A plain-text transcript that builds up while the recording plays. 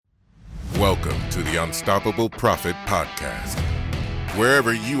Welcome to the Unstoppable Profit Podcast.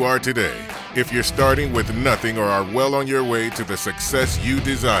 Wherever you are today, if you're starting with nothing or are well on your way to the success you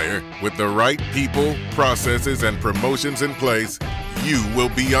desire, with the right people, processes, and promotions in place, you will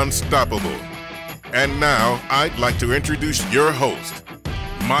be unstoppable. And now, I'd like to introduce your host,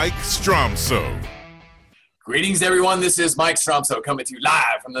 Mike Stromsoe. Greetings, everyone. This is Mike Stromsoe coming to you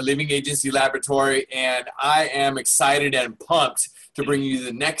live from the Living Agency Laboratory, and I am excited and pumped to bring you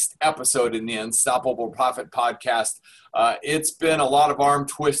the next episode in the Unstoppable Profit Podcast. It's been a lot of arm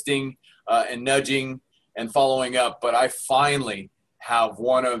twisting and nudging and following up, but I finally have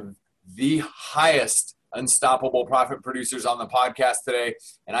one of the highest unstoppable profit producers on the podcast today,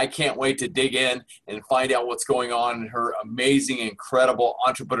 and I can't wait to dig in and find out what's going on in her amazing, incredible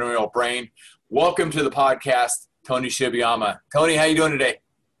entrepreneurial brain. Welcome to the podcast, Tony Shibiyama. Tony, how you doing today?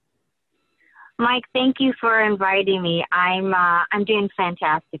 Mike, thank you for inviting me. I'm doing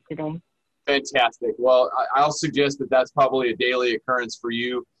fantastic today. Fantastic. Well, I'll suggest that that's probably a daily occurrence for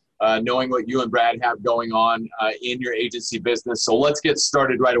you, knowing what you and Brad have going on in your agency business. So let's get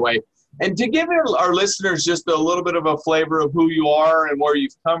started right away. And to give our listeners just a little bit of a flavor of who you are and where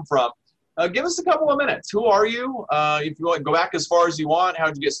you've come from, give us a couple of minutes. Who are you? If you want, go back as far as you want. How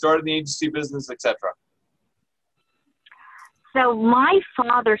did you get started in the agency business, etc.? So my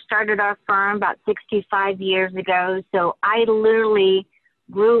father started our firm about 65 years ago. So I literally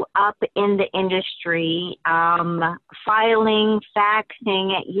grew up in the industry, filing,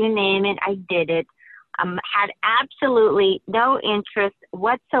 faxing, you name it, I did it. Had absolutely no interest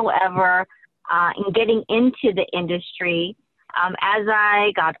whatsoever in getting into the industry. As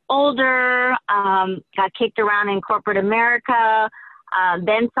I got older, got kicked around in corporate America,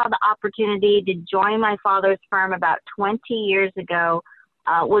 then saw the opportunity to join my father's firm about 20 years ago,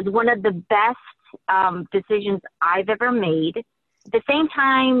 was one of the best decisions I've ever made. At the same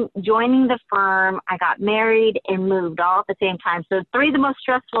time, joining the firm, I got married and moved all at the same time. So three of the most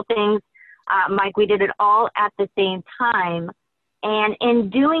stressful things, Mike, we did it all at the same time. And in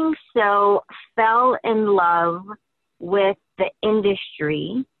doing so, fell in love with the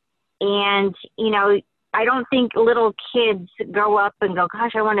industry. And, you know, I don't think little kids grow up and go,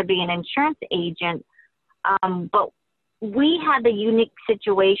 gosh, I want to be an insurance agent. But we had the unique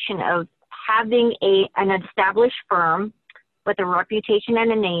situation of having an established firm with a reputation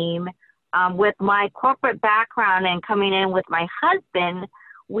and a name. With my corporate background and coming in with my husband,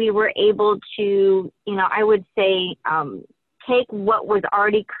 we were able to, you know, I would say, take what was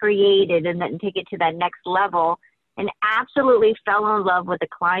already created and then take it to that next level, and absolutely fell in love with the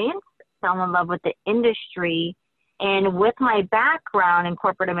clients, fell in love with the industry. And with my background in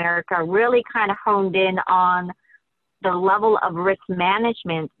corporate America, really kind of honed in on the level of risk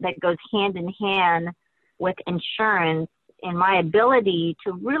management that goes hand in hand with insurance, and my ability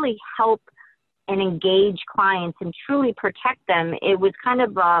to really help and engage clients and truly protect them. It was kind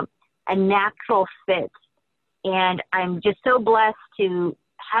of a natural fit. And I'm just so blessed to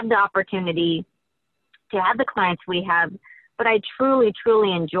have the opportunity to have the clients we have, but I truly,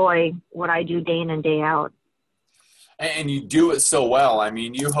 truly enjoy what I do day in and day out. And you do it so well. I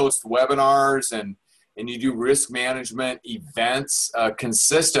mean, you host webinars and you do risk management events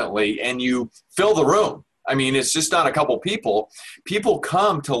consistently, and you fill the room. I mean, it's just not a couple people. People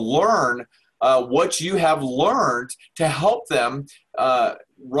come to learn what you have learned to help them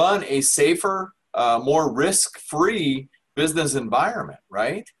run a safer, more risk-free business environment,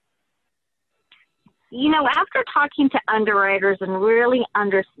 right? You know, after talking to underwriters and really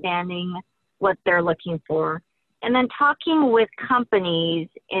understanding what they're looking for, and then talking with companies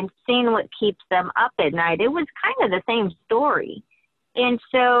and seeing what keeps them up at night, it was kind of the same story. And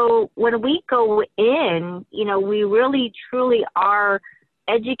so when we go in, you know, we really truly are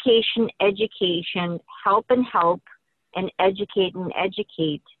education, help, and educate.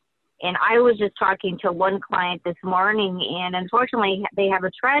 And I was just talking to one client this morning, and unfortunately they have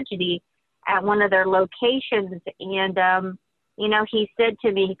a tragedy at one of their locations. And, you know, he said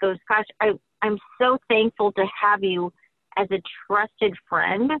to me, he goes, gosh, I'm so thankful to have you as a trusted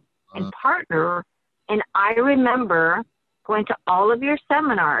friend and partner. And I remember going to all of your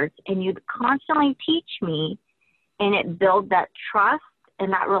seminars, and you'd constantly teach me, and it built that trust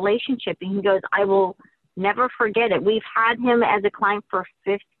and that relationship. And he goes, I will never forget it. We've had him as a client for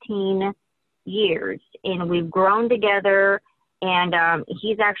 15 years, and we've grown together. And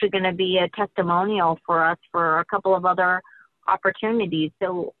he's actually going to be a testimonial for us for a couple of other opportunities.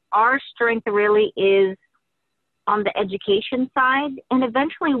 So our strength really is on the education side, and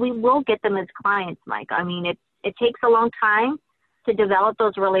eventually we will get them as clients, Mike. I mean, it takes a long time to develop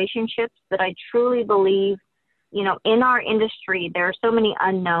those relationships, but I truly believe, you know, in our industry, there are so many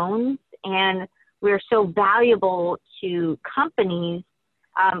unknowns, and we're so valuable to companies.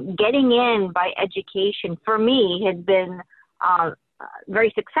 Getting in by education for me has been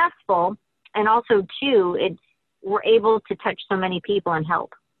very successful. And also, too, we're able to touch so many people and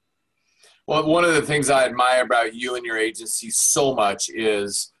help. Well, one of the things I admire about you and your agency so much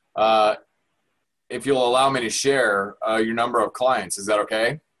is, if you'll allow me to share, your number of clients. Is that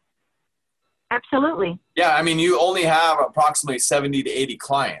okay? Absolutely. Yeah, I mean, you only have approximately 70 to 80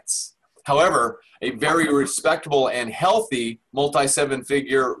 clients. However, a very respectable and healthy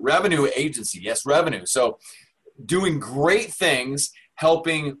multi-seven-figure revenue agency. Yes, revenue. So doing great things,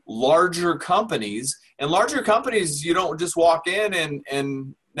 helping larger companies. And larger companies, you don't just walk in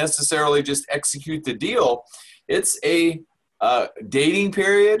and necessarily just execute the deal. It's a dating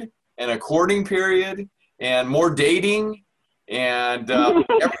period and a courting period and more dating and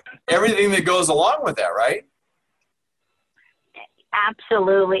everything that goes along with that, right?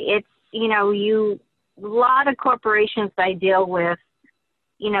 Absolutely. It's, a lot of corporations I deal with,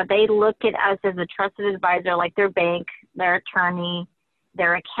 they look at us as a trusted advisor, like their bank, their attorney,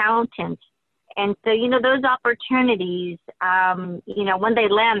 their accountant. And so, those opportunities, when they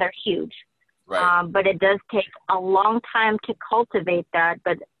land, they're huge. Right. But it does take a long time to cultivate that.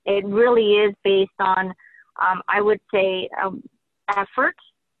 But it really is based on, I would say, effort,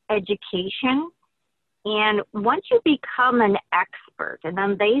 education. And once you become an expert and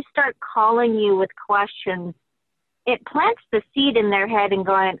then they start calling you with questions, it plants the seed in their head and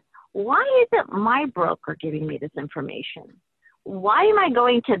going, why isn't my broker giving me this information? Why am I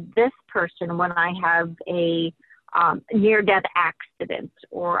going to this person when I have a near-death accident,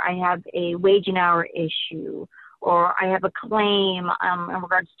 or I have a wage and hour issue, or I have a claim in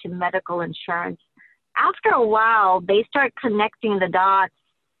regards to medical insurance? After a while, they start connecting the dots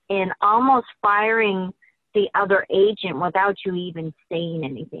and almost firing the other agent without you even saying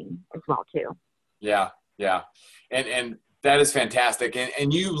anything as well, too. Yeah. And that is fantastic.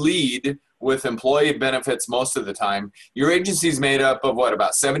 And you lead with employee benefits most of the time. Your agency is made up of what,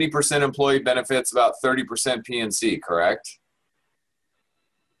 about 70% employee benefits, about 30% P&C, correct?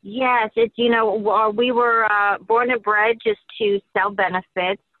 Yes, it's, we were born and bred just to sell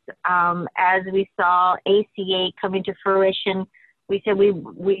benefits. As we saw ACA coming to fruition, we said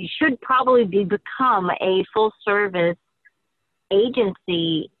we should probably become a full service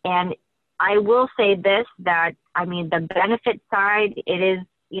agency. And I will say this, that, the benefit side, it is,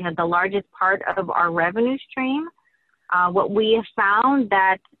 the largest part of our revenue stream. What we have found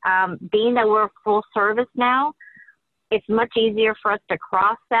that being that we're full service now, it's much easier for us to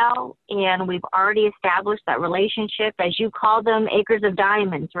cross-sell, and we've already established that relationship, as you call them, acres of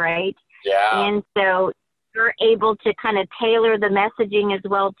diamonds, right? Yeah. And so you're able to kind of tailor the messaging as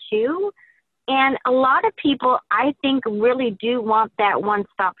well, too. And a lot of people, I think, really do want that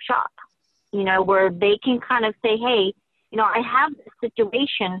one-stop shop, where they can kind of say, hey, I have this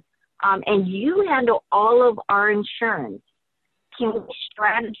situation, and you handle all of our insurance. Can we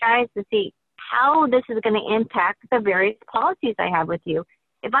strategize to see how this is going to impact the various policies I have with you?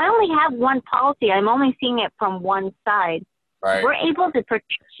 If I only have one policy, I'm only seeing it from one side. Right. We're able to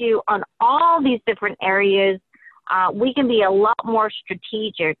protect you on all these different areas. We can be a lot more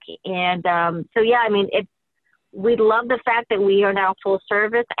strategic. And we love the fact that we are now full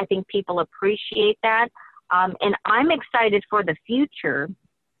service. I think people appreciate that. And I'm excited for the future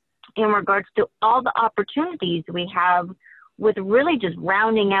in regards to all the opportunities we have with really just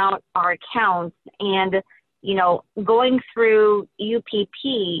rounding out our accounts. And, going through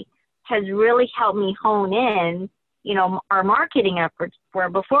UPP has really helped me hone in, our marketing efforts, where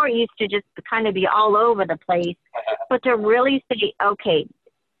before it used to just kind of be all over the place, but to really say, okay,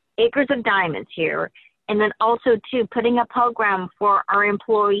 acres of diamonds here. And then also, too, putting a program for our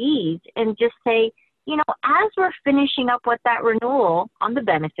employees and just say, as we're finishing up with that renewal on the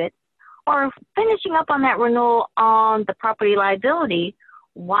benefits or finishing up on that renewal on the property liability,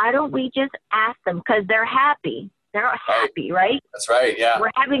 why don't we just ask them? Because they're happy. They're happy, right? That's right, yeah.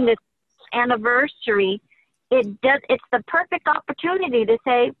 We're having this anniversary. It's the perfect opportunity to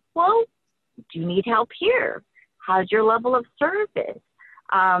say, well, do you need help here? How's your level of service?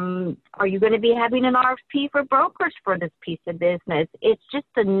 Are you going to be having an RFP for brokers for this piece of business? It's just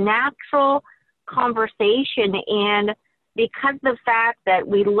a natural conversation. And because of the fact that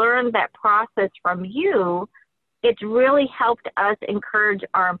we learned that process from you, it's really helped us encourage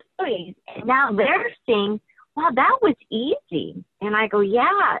our employees. And now they're seeing, wow, that was easy. And I go,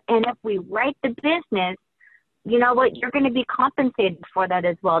 yeah. And if we write the business, you know what, you're going to be compensated for that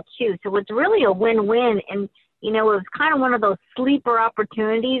as well, too. So it's really a win-win. And, it was kind of one of those sleeper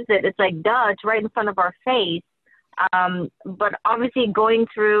opportunities that it's like, duh, it's right in front of our face. But obviously going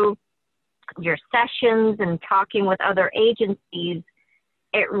through your sessions and talking with other agencies,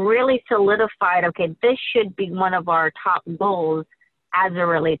 it really solidified, okay, this should be one of our top goals as it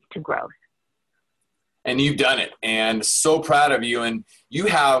relates to growth. And you've done it, and so proud of you. And you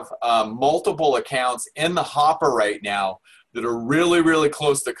have multiple accounts in the hopper right now that are really, really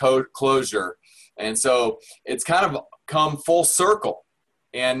close to closure. And so it's kind of come full circle.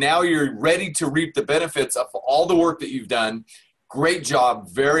 And now you're ready to reap the benefits of all the work that you've done. Great job.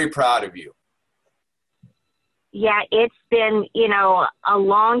 Very proud of you. Yeah, it's been, a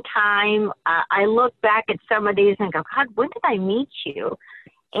long time. I look back at some of these and go, God, when did I meet you?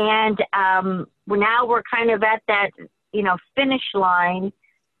 And now we're kind of at that, finish line.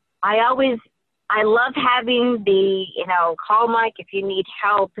 I love having the, call Mike if you need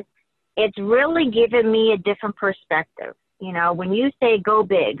help. It's really given me a different perspective. When you say go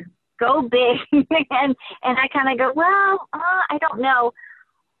big, and I kind of go, well, I don't know.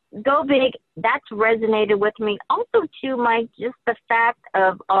 Go big, that's resonated with me. Also, too, Mike, just the fact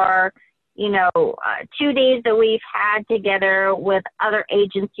of our, 2 days that we've had together with other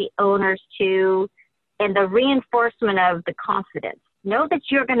agency owners too, and the reinforcement of the confidence. Know that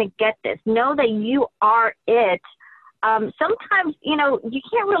you're going to get this. Know that you are it. Sometimes, you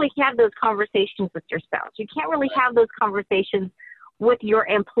can't really have those conversations with your spouse. You can't really have those conversations with your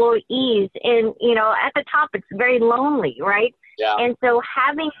employees. And, at the top, it's very lonely, right? Yeah. And so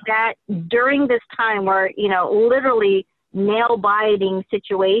having that during this time where, literally nail-biting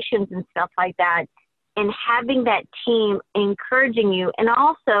situations and stuff like that, and having that team encouraging you, and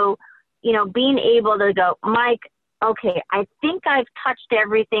also, being able to go, Mike, okay, I think I've touched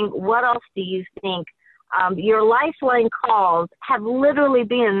everything. What else do you think? Your lifeline calls have literally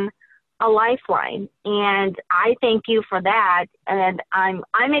been a lifeline, and I thank you for that. And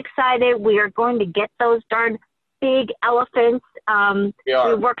I'm excited. We are going to get those darn big elephants.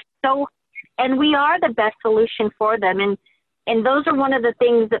 We work so, and we are the best solution for them. And those are one of the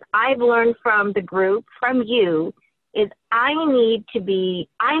things that I've learned from the group, from you, is I need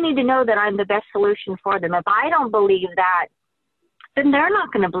to know that I'm the best solution for them. If I don't believe that, then they're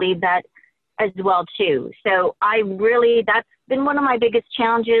not going to believe that as well too. So that's been one of my biggest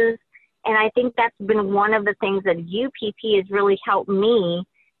challenges. And I think that's been one of the things that UPP has really helped me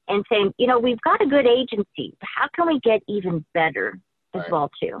in saying, we've got a good agency. How can we get even better as well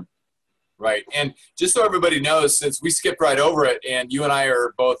too? Right. And just so everybody knows, since we skipped right over it, and you and I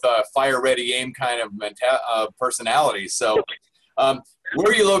are both fire, ready, aim kind of personalities. So where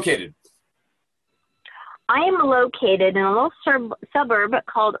are you located? I am located in a little suburb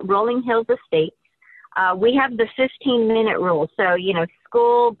called Rolling Hills Estates. We have the 15-minute rule. So,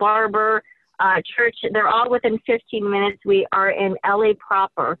 school, barber, church, they're all within 15 minutes. We are in LA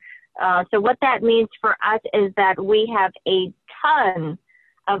proper. So what that means for us is that we have a ton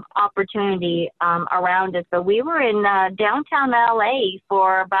of opportunity around us. But we were in downtown LA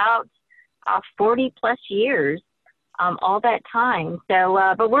for about 40 plus years, all that time.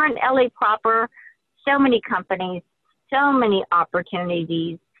 So, but we're in LA proper, so many companies, so many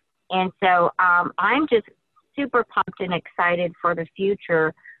opportunities. And so I'm just super pumped and excited for the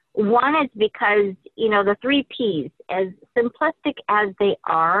future. One is because, the 3 Ps, as simplistic as they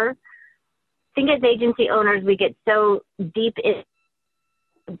are, I think as agency owners, we get so deep in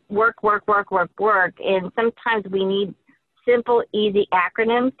work. And sometimes we need simple, easy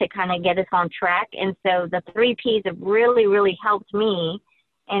acronyms to kind of get us on track. And so the 3 Ps have really, really helped me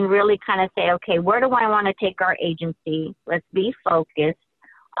and really kind of say, okay, where do I want to take our agency? Let's be focused.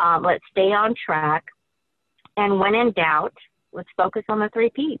 Let's stay on track. And when in doubt, let's focus on the 3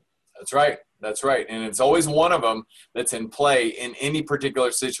 Ps. That's right. That's right. And it's always one of them that's in play in any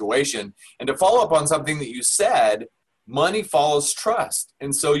particular situation. And to follow up on something that you said, money follows trust.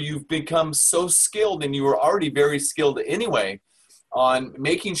 And so you've become so skilled, and you were already very skilled anyway, on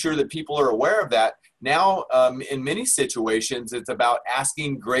making sure that people are aware of that. Now, in many situations, it's about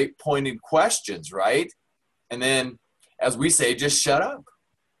asking great pointed questions, right? And then, as we say, just shut up.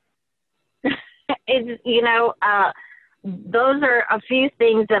 Those are a few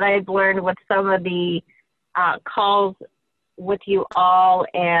things that I've learned with some of the calls with you all,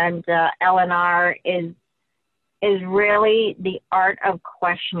 and LNR is really the art of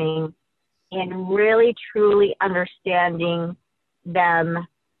questioning and really truly understanding them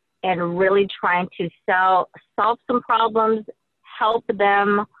and really trying to solve some problems, help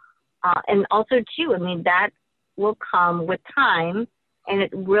them, and also too, that will come with time, and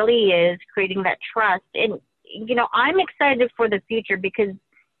it really is creating that trust. And I'm excited for the future because,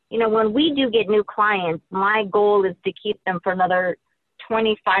 when we do get new clients, my goal is to keep them for another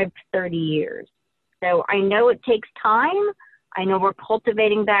 25 to 30 years. So I know it takes time, I know we're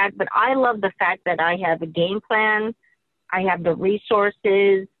cultivating that, but I love the fact that I have a game plan. I have the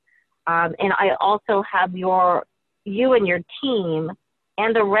resources, and I also have you and your team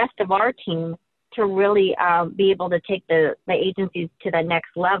and the rest of our team to really be able to take the agencies to the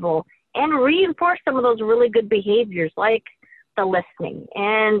next level and reinforce some of those really good behaviors like the listening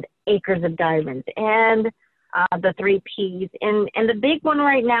and Acres of Diamonds and the 3 Ps. And the big one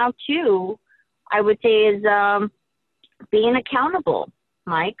right now, too, I would say is being accountable,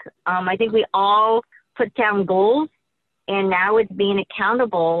 Mike. I think we all put down goals, and now it's being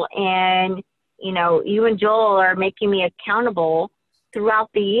accountable. And, you know, you and Joel are making me accountable throughout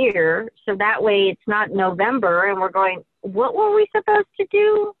the year. So that way it's not November and we're going, what were we supposed to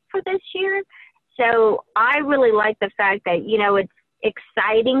do for this year? So I really like the fact that, you know, it's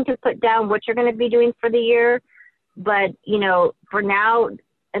exciting to put down what you're going to be doing for the year. But, you know, for now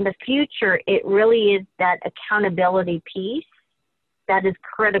in the future, it really is that accountability piece that is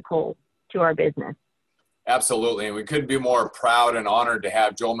critical to our business. Absolutely. And we couldn't be more proud and honored to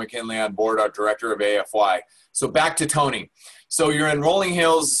have Joel McKinley on board, our director of AFY. So back to Tony. So you're in Rolling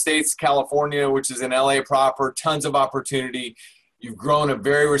Hills Estates, California, which is in LA proper, tons of opportunity. You've grown a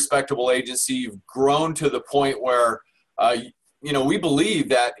very respectable agency. You've grown to the point where, you know, we believe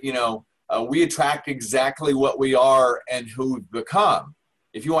that, you know, we attract exactly what we are and who we've become.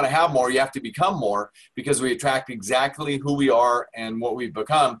 If you want to have more, you have to become more, because we attract exactly who we are and what we've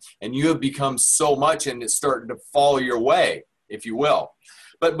become. And you have become so much, and it's starting to fall your way, if you will.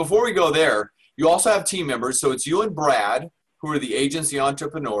 But before we go there, you also have team members. So it's you and Brad, who are the agency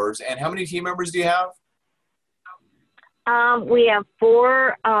entrepreneurs. And how many team members do you have? We have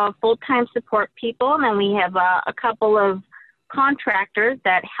 4 full-time support people, and then we have a couple of contractors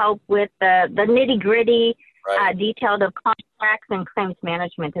that help with the nitty-gritty, Right. detailed of contracts and claims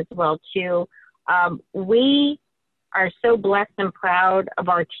management as well, too. We are so blessed and proud of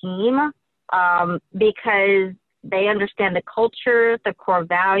our team because they understand the culture, the core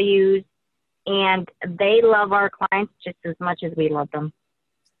values, and they love our clients just as much as we love them.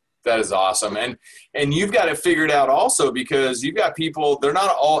 That is awesome. And you've got it figured out also, because you've got people, they're not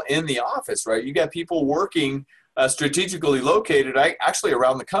all in the office, right? You got people working strategically located actually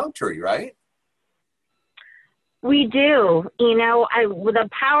around the country, right? We do. You know, with the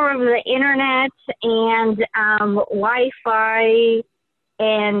power of the internet and Wi-Fi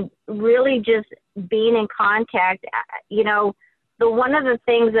and really just being in contact, you know, one of the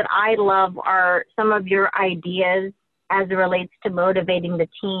things that I love are some of your ideas as it relates to motivating the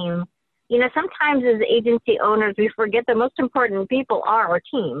team. You know, sometimes as agency owners, we forget the most important people are our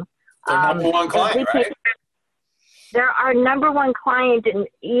team. They're number one client, right? They're our number one client. And,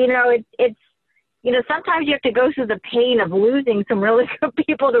 you know, it's, you know, sometimes you have to go through the pain of losing some really good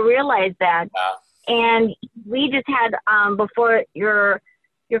people to realize that. Yeah. And we just had, before your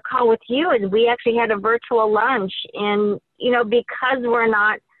call with you, and we actually had a virtual lunch. And, you know, because we're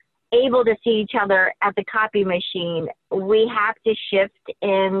not able to see each other at the copy machine, we have to shift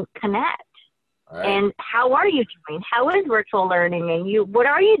and connect. Right. And how are you doing? How is virtual learning? And what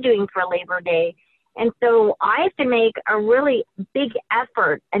are you doing for Labor Day? And so I have to make a really big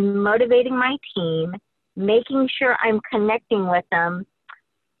effort in motivating my team, making sure I'm connecting with them.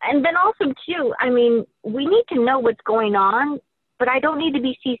 And then also, too, I mean, we need to know what's going on, but I don't need to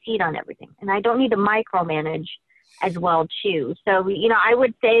be CC'd on everything. And I don't need to micromanage as well, too. So, you know, I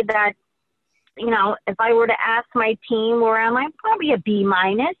would say that, you know, if I were to ask my team where am I, probably a B-.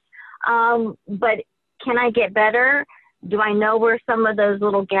 But can I get better? Do I know where some of those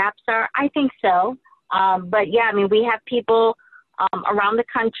little gaps are? I think so. But yeah, I mean, we have people around the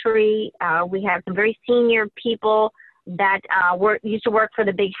country. We have some very senior people that used to work for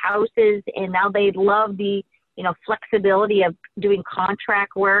the big houses, and now they love the, you know, flexibility of doing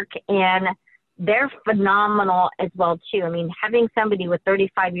contract work, and they're phenomenal as well too. I mean, having somebody with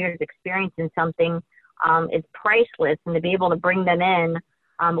 35 years experience in something is priceless, and to be able to bring them in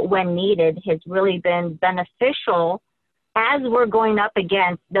when needed has really been beneficial as we're going up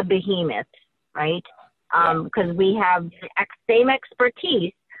against the behemoths, right? Because we have the same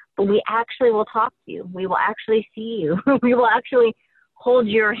expertise, but we actually will talk to you. We will actually see you. We will actually hold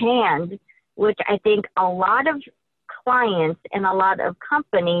your hand, which I think a lot of clients and a lot of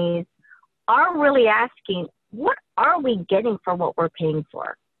companies are really asking, what are we getting for what we're paying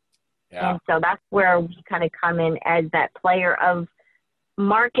for? Yeah. And so that's where we kind of come in as that player of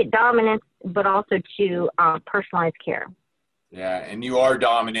market dominance, but also to personalized care. Yeah, and you are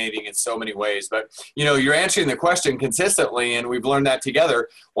dominating in so many ways. But, you know, you're answering the question consistently, and we've learned that together.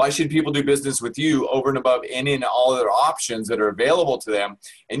 Why should people do business with you over and above any and all other options that are available to them?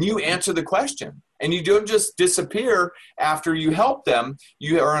 And you answer the question. And you don't just disappear after you help them.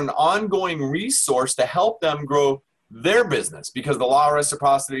 You are an ongoing resource to help them grow their business, because the law of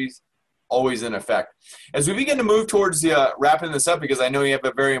reciprocity is always in effect. As we begin to move towards wrapping this up, because I know you have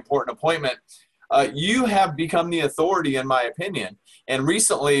a very important appointment, you have become the authority, in my opinion. And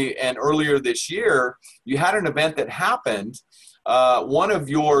recently and earlier this year, you had an event that happened. One of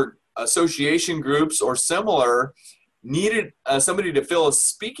your association groups or similar needed somebody to fill a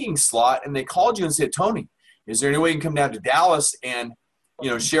speaking slot, and they called you and said, Tony, is there any way you can come down to Dallas and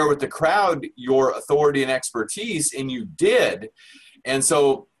share with the crowd your authority and expertise? And you did. And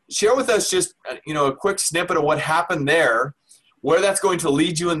so share with us just a quick snippet of what happened there, where that's going to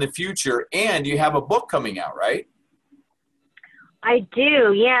lead you in the future, and you have a book coming out, right? I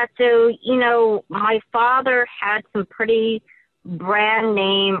do, yeah. So, my father had some pretty brand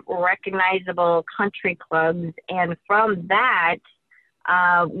name recognizable country clubs, and from that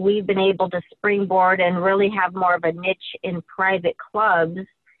we've been able to springboard and really have more of a niche in private clubs.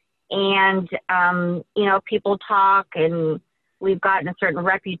 And people talk, and we've gotten a certain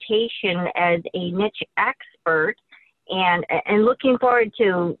reputation as a niche expert, and looking forward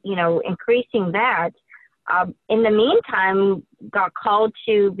to increasing that. In the meantime, got called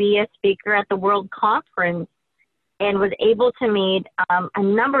to be a speaker at the World Conference, and was able to meet a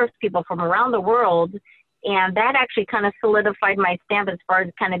number of people from around the world. And that actually kind of solidified my stamp as far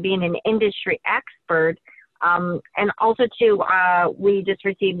as kind of being an industry expert. And also, too, we just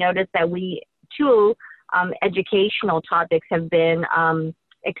received notice that two educational topics have been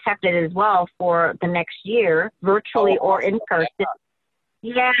accepted as well for the next year, virtually or in person.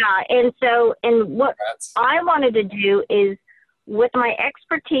 Yeah. And what I wanted to do is, with my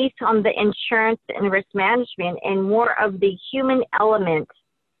expertise on the insurance and risk management and more of the human element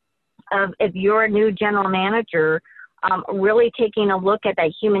of, if you're a new general manager, really taking a look at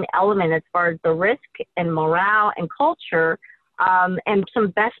that human element as far as the risk and morale and culture, and some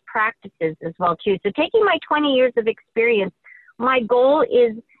best practices as well too. So taking my 20 years of experience, my goal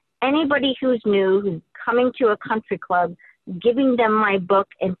is anybody who's new, who's coming to a country club, giving them my book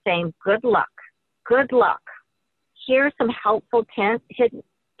and saying, good luck. Here's some helpful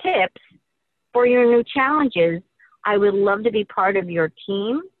tips for your new challenges. I would love to be part of your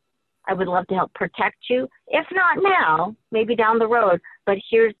team. I would love to help protect you. If not now, maybe down the road, but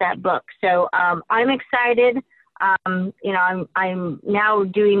here's that book. So I'm excited. I'm now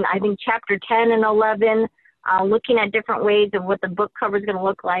doing, I think, chapter 10 and 11, looking at different ways of what the book cover is going to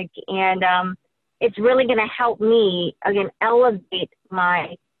look like. And it's really going to help me, again, elevate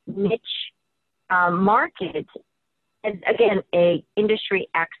my niche market as, again, a industry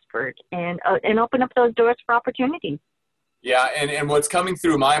expert, and open up those doors for opportunities. Yeah, and what's coming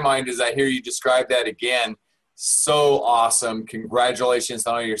through my mind as I hear you describe that again, so awesome. Congratulations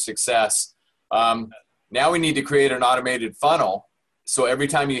on all your success. Now we need to create an automated funnel. So every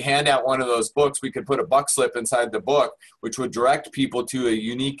time you hand out one of those books, we could put a buck slip inside the book, which would direct people to a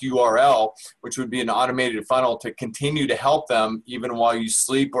unique URL, which would be an automated funnel to continue to help them even while you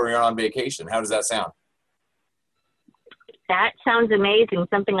sleep or you're on vacation. How does that sound? That sounds amazing.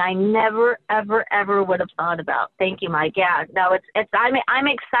 Something I never, ever, ever would have thought about. Thank you, Mike. Yeah, no, I'm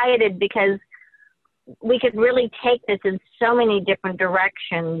excited because we could really take this in so many different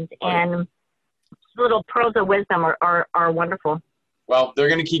directions, and little pearls of wisdom are wonderful. Well, they're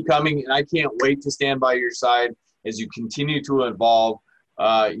going to keep coming, and I can't wait to stand by your side as you continue to evolve.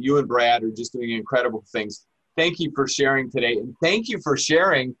 You and Brad are just doing incredible things. Thank you for sharing today, and thank you for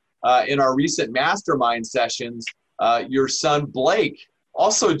sharing in our recent mastermind sessions. Your son, Blake,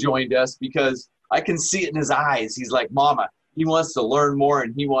 also joined us because I can see it in his eyes. He's like, Mama, he wants to learn more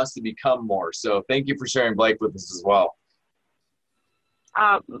and he wants to become more. So thank you for sharing Blake with us as well.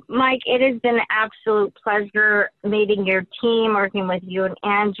 Mike, it has been an absolute pleasure meeting your team, working with you and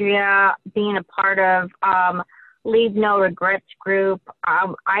Andrea, being a part of Leave No Regrets group.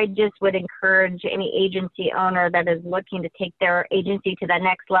 I just would encourage any agency owner that is looking to take their agency to that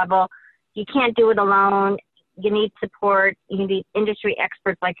next level. You can't do it alone. You need support. You need industry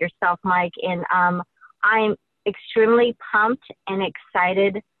experts like yourself, Mike. And I'm extremely pumped and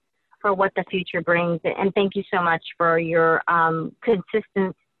excited for what the future brings. And thank you so much for your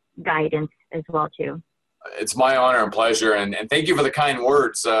consistent guidance as well, too. It's my honor and pleasure. And thank you for the kind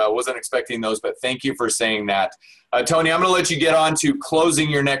words. Wasn't expecting those, but thank you for saying that. Tony, I'm going to let you get on to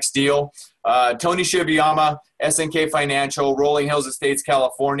closing your next deal. Tony Shibayama, SNK Financial, Rolling Hills Estates,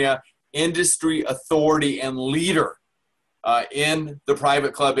 California, industry authority and leader in the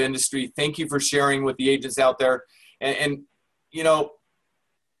private club industry. Thank you for sharing with the agents out there. And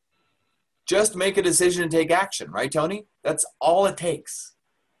just make a decision and take action, right, Tony? That's all it takes.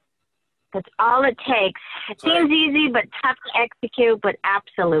 That's all it takes. It seems easy, but tough to execute, but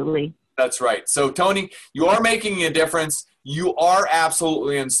absolutely. That's right. So, Tony, you are making a difference. You are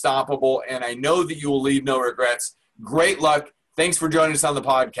absolutely unstoppable, and I know that you will leave no regrets. Great luck. Thanks for joining us on the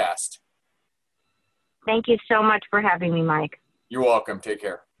podcast. Thank you so much for having me, Mike. You're welcome. Take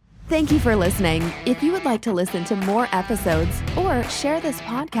care. Thank you for listening. If you would like to listen to more episodes or share this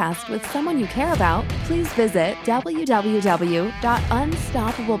podcast with someone you care about, please visit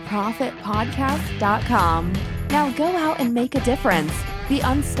www.unstoppableprofitpodcast.com. Now go out and make a difference. Be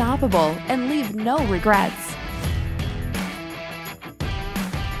unstoppable and leave no regrets.